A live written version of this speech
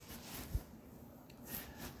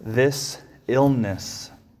this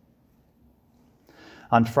illness.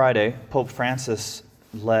 On Friday, Pope Francis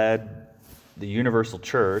led the universal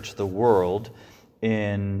church, the world,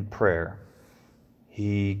 in prayer.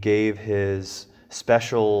 He gave his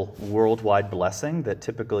special worldwide blessing that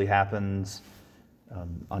typically happens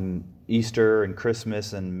on Easter and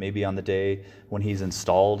Christmas and maybe on the day when he's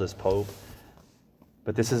installed as Pope.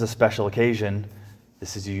 But this is a special occasion.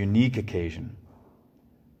 This is a unique occasion.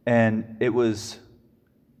 And it was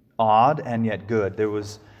odd and yet good. There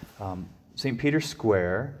was St. Peter's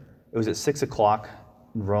Square. It was at 6 o'clock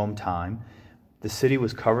in Rome time. The city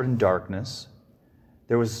was covered in darkness.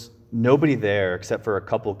 There was nobody there except for a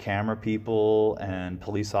couple camera people and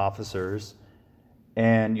police officers.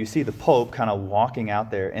 And you see the Pope kind of walking out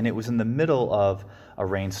there, and it was in the middle of a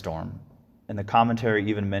rainstorm. And the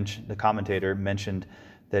commentator mentioned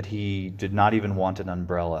that he did not even want an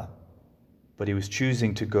umbrella, but he was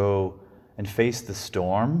choosing to go and face the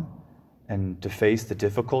storm and to face the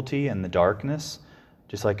difficulty and the darkness,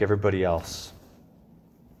 just like everybody else.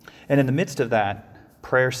 And in the midst of that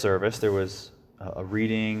prayer service, there was a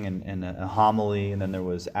reading and a homily, and then there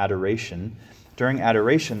was adoration. During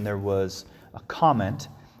adoration, there was a comment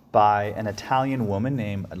by an Italian woman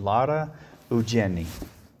named Lara Ugeni.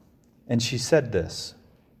 And she said this: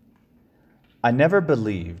 "I never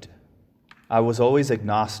believed. I was always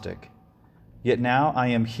agnostic. Yet now I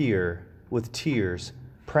am here with tears,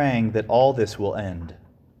 praying that all this will end.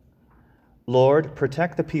 Lord,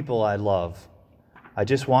 protect the people I love. I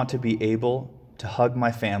just want to be able to hug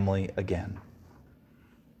my family again."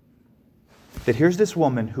 That here's this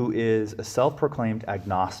woman who is a self-proclaimed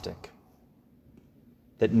agnostic,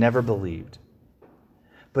 that never believed.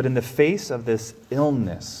 But in the face of this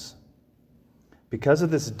illness, because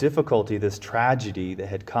of this difficulty, this tragedy that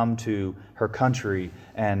had come to her country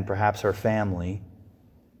and perhaps her family,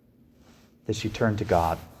 that she turned to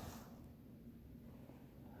God.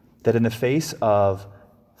 That in the face of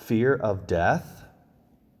fear of death,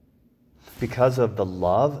 because of the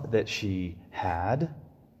love that she had,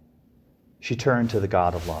 she turned to the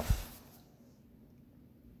God of love.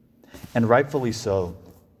 And rightfully so,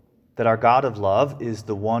 that our God of love is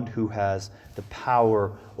the one who has the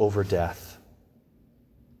power over death.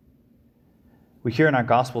 We hear in our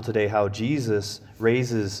gospel today how Jesus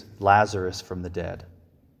raises Lazarus from the dead.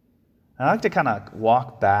 And I'd like to kind of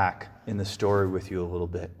walk back in the story with you a little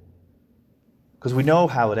bit. Because we know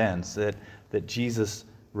how it ends, that Jesus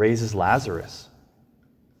raises Lazarus.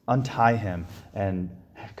 Untie him and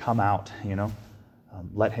come out,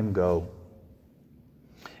 let him go.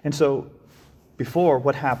 And so,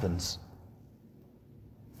 what happens?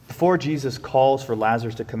 Before Jesus calls for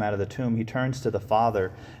Lazarus to come out of the tomb, he turns to the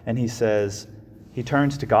Father and he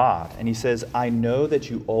turns to God and he says, "I know that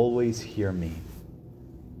you always hear me."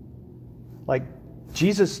 Like,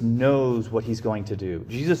 Jesus knows what he's going to do.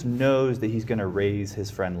 Jesus knows that he's going to raise his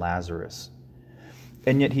friend Lazarus.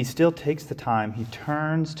 And yet he still takes the time. He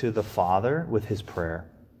turns to the Father with his prayer.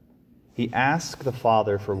 He asks the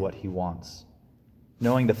Father for what he wants,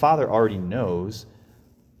 knowing the Father already knows.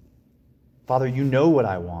 "Father, you know what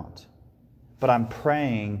I want, but I'm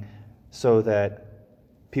praying so that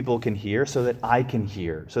people can hear, so that I can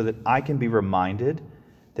hear, so that I can be reminded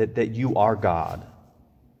that you are God.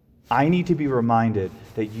 I need to be reminded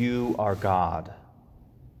that you are God."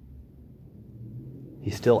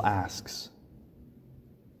 He still asks.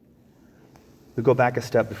 We go back a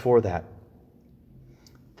step before that.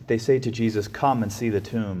 They say to Jesus, "Come and see the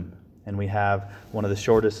tomb." And we have one of the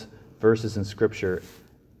shortest verses in Scripture,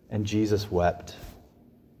 "And Jesus wept."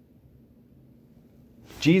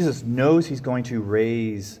 Jesus knows he's going to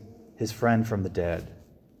raise his friend from the dead.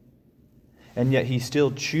 And yet he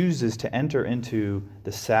still chooses to enter into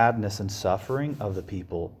the sadness and suffering of the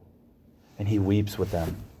people, and he weeps with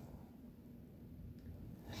them.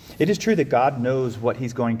 It is true that God knows what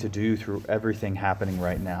he's going to do through everything happening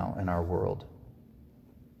right now in our world.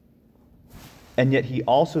 And yet he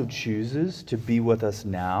also chooses to be with us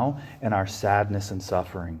now in our sadness and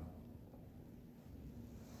suffering.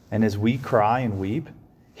 And as we cry and weep,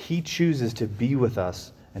 he chooses to be with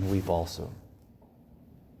us and weep also.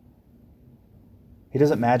 He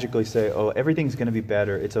doesn't magically say, "Oh, everything's going to be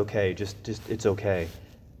better. It's okay. Just it's okay."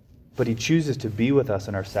 But he chooses to be with us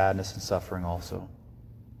in our sadness and suffering also.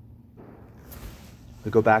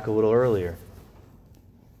 We go back a little earlier.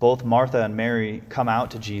 Both Martha and Mary come out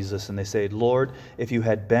to Jesus and they say, "Lord, if you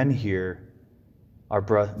had been here,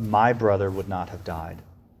 my brother would not have died."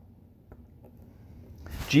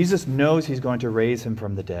 Jesus knows he's going to raise him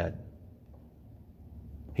from the dead.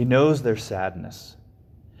 He knows their sadness.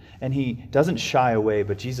 And he doesn't shy away,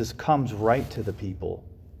 but Jesus comes right to the people.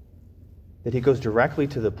 That he goes directly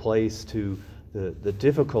to the place, to the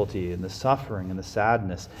difficulty and the suffering and the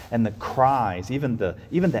sadness and the cries, even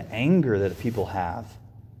the anger that people have.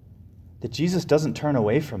 That Jesus doesn't turn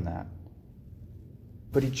away from that.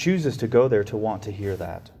 But he chooses to go there to want to hear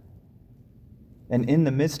that. And in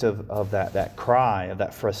the midst of that cry, of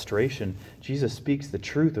that frustration, Jesus speaks the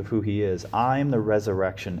truth of who he is. I am the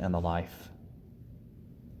resurrection and the life.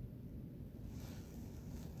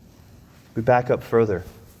 We back up further.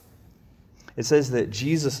 It says that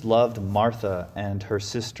Jesus loved Martha and her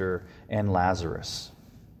sister and Lazarus.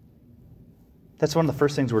 That's one of the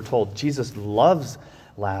first things we're told. Jesus loves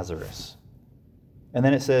Lazarus. And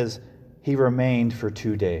then it says, he remained for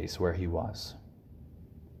 2 days where he was.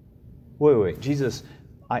 Wait. Jesus,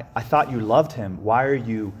 I thought you loved him. Why are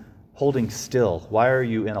you holding still? Why are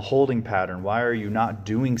you in a holding pattern? Why are you not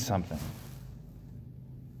doing something?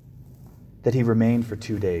 That he remained for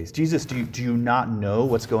 2 days. Jesus, do you not know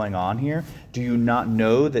what's going on here? Do you not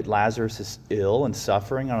know that Lazarus is ill and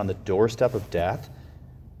suffering on the doorstep of death?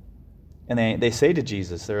 And they say to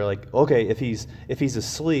Jesus, they're like, okay, if he's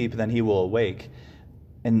asleep, then he will awake.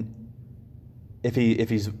 And if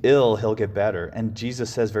he's ill, he'll get better. And Jesus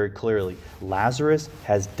says very clearly, Lazarus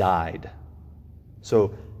has died.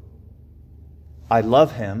 So I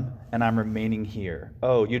love him, and I'm remaining here.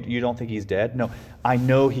 Oh, you don't think he's dead? No, I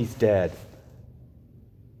know he's dead.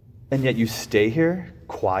 And yet you stay here,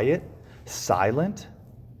 quiet, silent,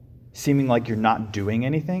 seeming like you're not doing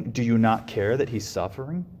anything. Do you not care that he's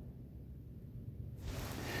suffering?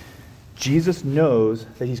 Jesus knows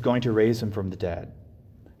that he's going to raise him from the dead.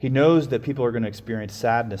 He knows that people are going to experience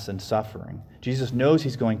sadness and suffering. Jesus knows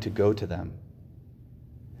he's going to go to them.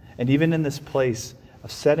 And even in this place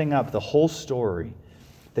of setting up the whole story,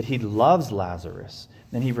 that he loves Lazarus,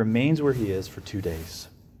 and he remains where he is for 2 days.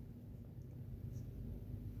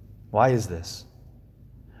 Why is this?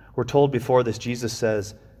 We're told before this, Jesus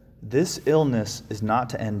says, this illness is not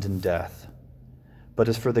to end in death, but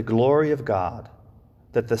is for the glory of God,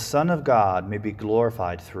 that the Son of God may be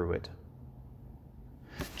glorified through it.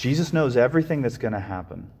 Jesus knows everything that's going to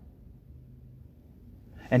happen.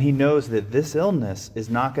 And he knows that this illness is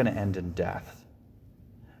not going to end in death,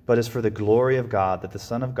 but is for the glory of God, that the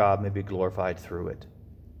Son of God may be glorified through it.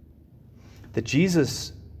 That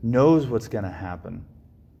Jesus knows what's going to happen.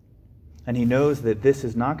 And he knows that this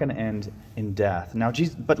is not going to end in death. Now,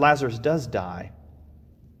 but Lazarus does die.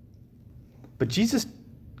 But Jesus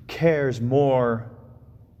cares more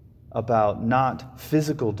about not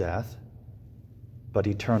physical death, but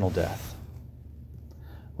eternal death.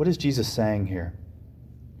 What is Jesus saying here?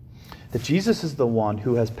 That Jesus is the one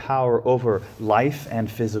who has power over life and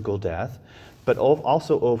physical death, but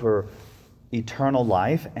also over eternal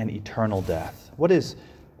life and eternal death. What is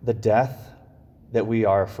the death that we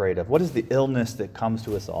are afraid of? What is the illness that comes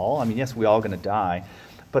to us all? I mean, yes, we're all going to die,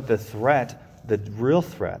 but the threat, the real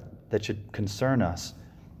threat that should concern us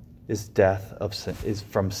is death of sin, is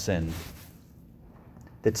from sin.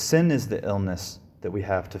 That sin is the illness that we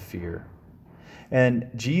have to fear. And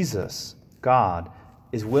Jesus, God,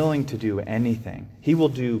 is willing to do anything. He will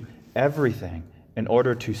do everything in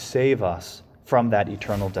order to save us from that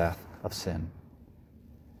eternal death of sin.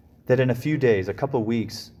 That in a few days, a couple of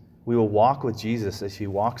weeks, we will walk with Jesus as he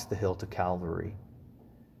walks the hill to Calvary.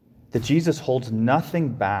 That Jesus holds nothing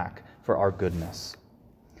back for our goodness.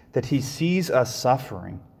 That he sees us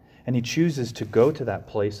suffering and he chooses to go to that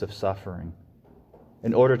place of suffering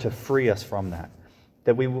in order to free us from that.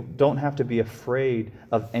 That we don't have to be afraid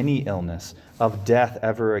of any illness, of death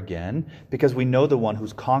ever again, because we know the one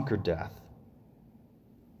who's conquered death.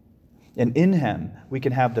 And in him, we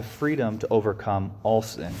can have the freedom to overcome all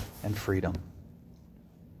sin and freedom.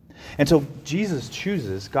 And so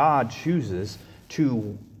God chooses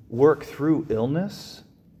to work through illness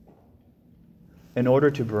in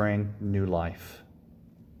order to bring new life.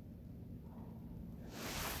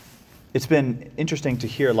 It's been interesting to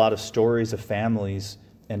hear a lot of stories of families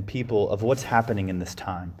and people of what's happening in this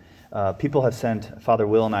time. People have sent Father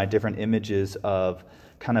Will and I different images of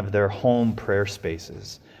kind of their home prayer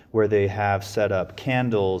spaces where they have set up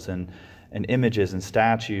candles and images and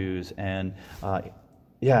statues and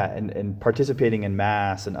participating in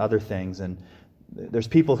Mass and other things. And there's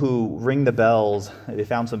people who ring the bells. They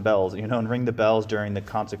found some bells, and ring the bells during the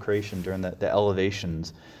consecration, during the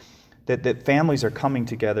elevations. That families are coming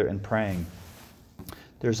together and praying.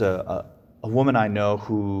 There's a woman I know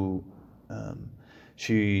who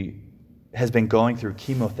she has been going through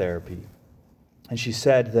chemotherapy. And she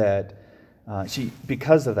said that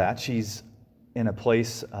because of that, she's in a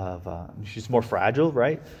place of, she's more fragile,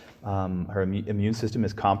 right? Her immune system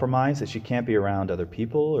is compromised, that she can't be around other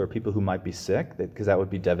people or people who might be sick, because that would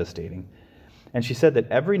be devastating. And she said that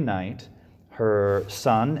every night her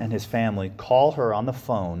son and his family call her on the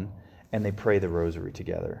phone and they pray the rosary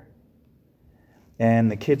together.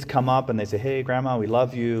 And the kids come up and they say, "Hey, Grandma, we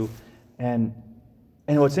love you." And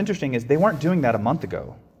what's interesting is they weren't doing that a month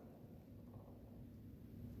ago.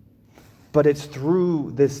 But it's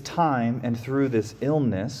through this time and through this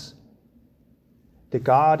illness that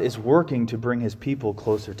God is working to bring his people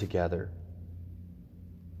closer together.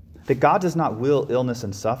 That God does not will illness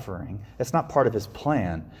and suffering. It's not part of his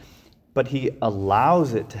plan. But he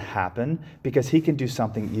allows it to happen because he can do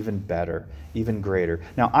something even better, even greater.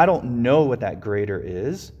 Now, I don't know what that greater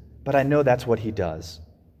is, but I know that's what he does.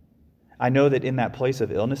 I know that in that place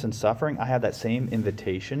of illness and suffering, I have that same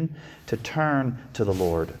invitation to turn to the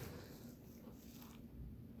Lord.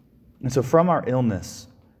 And so from our illness,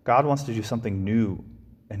 God wants to do something new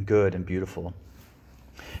and good and beautiful.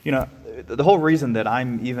 You know, the whole reason that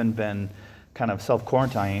I'm even been kind of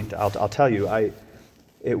self-quarantined, I'll tell you,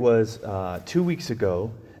 it was 2 weeks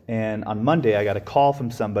ago, and on Monday I got a call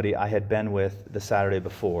from somebody I had been with the Saturday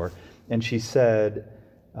before, and she said,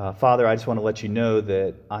 "Father, I just want to let you know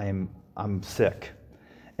that I'm sick.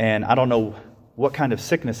 And I don't know what kind of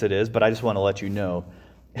sickness it is, but I just want to let you know."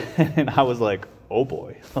 And I was like, oh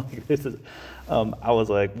boy. I was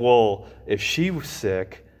like, well, if she was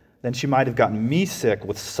sick, then she might have gotten me sick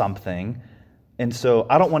with something. And so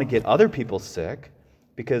I don't want to get other people sick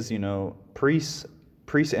because,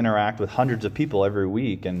 priests interact with hundreds of people every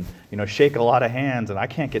week and, shake a lot of hands, and I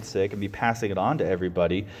can't get sick and be passing it on to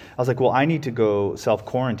everybody. I was like, well, I need to go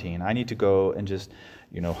self-quarantine. I need to go and just,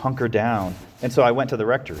 hunker down. And so I went to the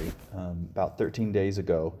rectory about 13 days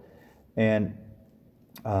ago. And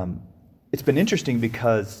it's been interesting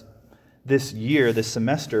because this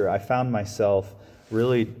semester, I found myself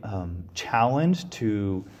really challenged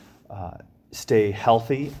to stay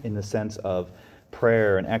healthy in the sense of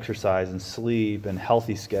prayer and exercise and sleep and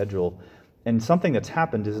healthy schedule. And something that's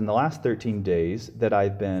happened is in the last 13 days that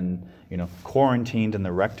I've been, quarantined in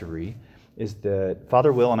the rectory, is that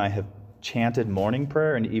Father Will and I have chanted morning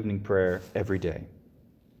prayer and evening prayer every day.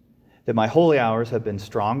 That my holy hours have been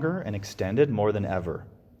stronger and extended more than ever.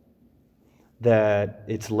 That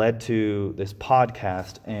it's led to this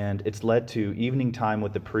podcast, and it's led to evening time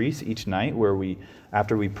with the priests each night where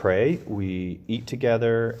after we pray, we eat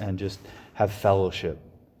together and just have fellowship.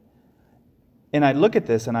 And I look at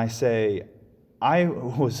this and I say, I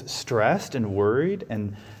was stressed and worried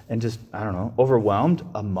and just, overwhelmed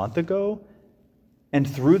a month ago. And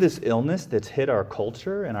through this illness that's hit our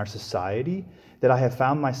culture and our society, that I have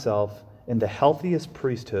found myself in the healthiest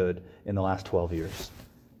priesthood in the last 12 years.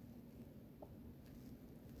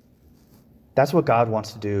 That's what God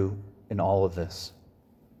wants to do in all of this.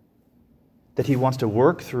 That he wants to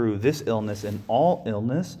work through this illness and all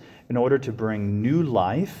illness in order to bring new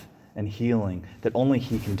life and healing that only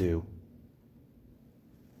he can do.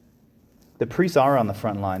 The priests are on the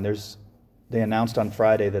front line. They announced on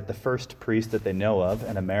Friday that the first priest that they know of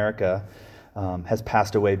in America has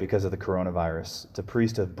passed away because of the coronavirus. It's a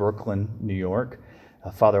priest of Brooklyn, New York,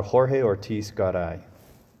 Father Jorge Ortiz Garay.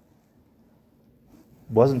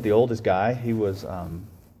 Wasn't the oldest guy. He was,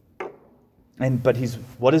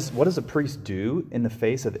 what does a priest do in the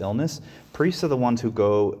face of illness? Priests are the ones who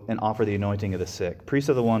go and offer the anointing of the sick. Priests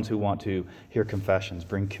are the ones who want to hear confessions,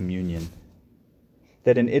 bring communion.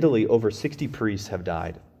 That in Italy, over 60 priests have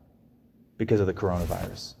died because of the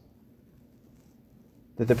coronavirus.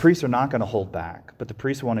 That the priests are not going to hold back, but the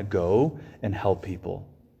priests want to go and help people.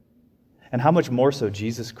 And how much more so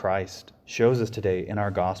Jesus Christ shows us today in our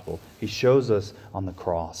gospel. He shows us on the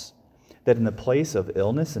cross that in the place of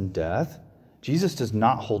illness and death, Jesus does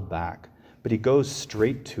not hold back, but he goes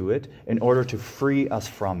straight to it in order to free us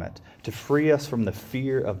from it, to free us from the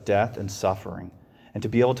fear of death and suffering, and to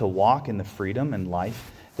be able to walk in the freedom and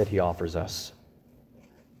life that he offers us.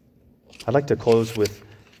 I'd like to close with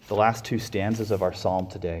the last two stanzas of our psalm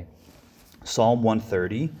today. Psalm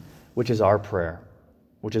 130, which is our prayer,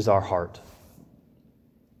 which is our heart.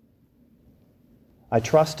 I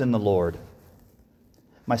trust in the Lord.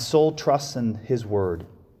 My soul trusts in his word.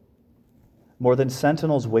 More than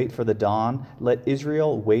sentinels wait for the dawn, let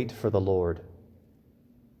Israel wait for the Lord.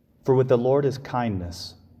 For with the Lord is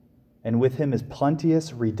kindness, and with him is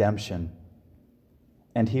plenteous redemption,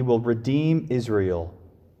 and he will redeem Israel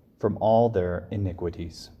from all their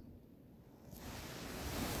iniquities.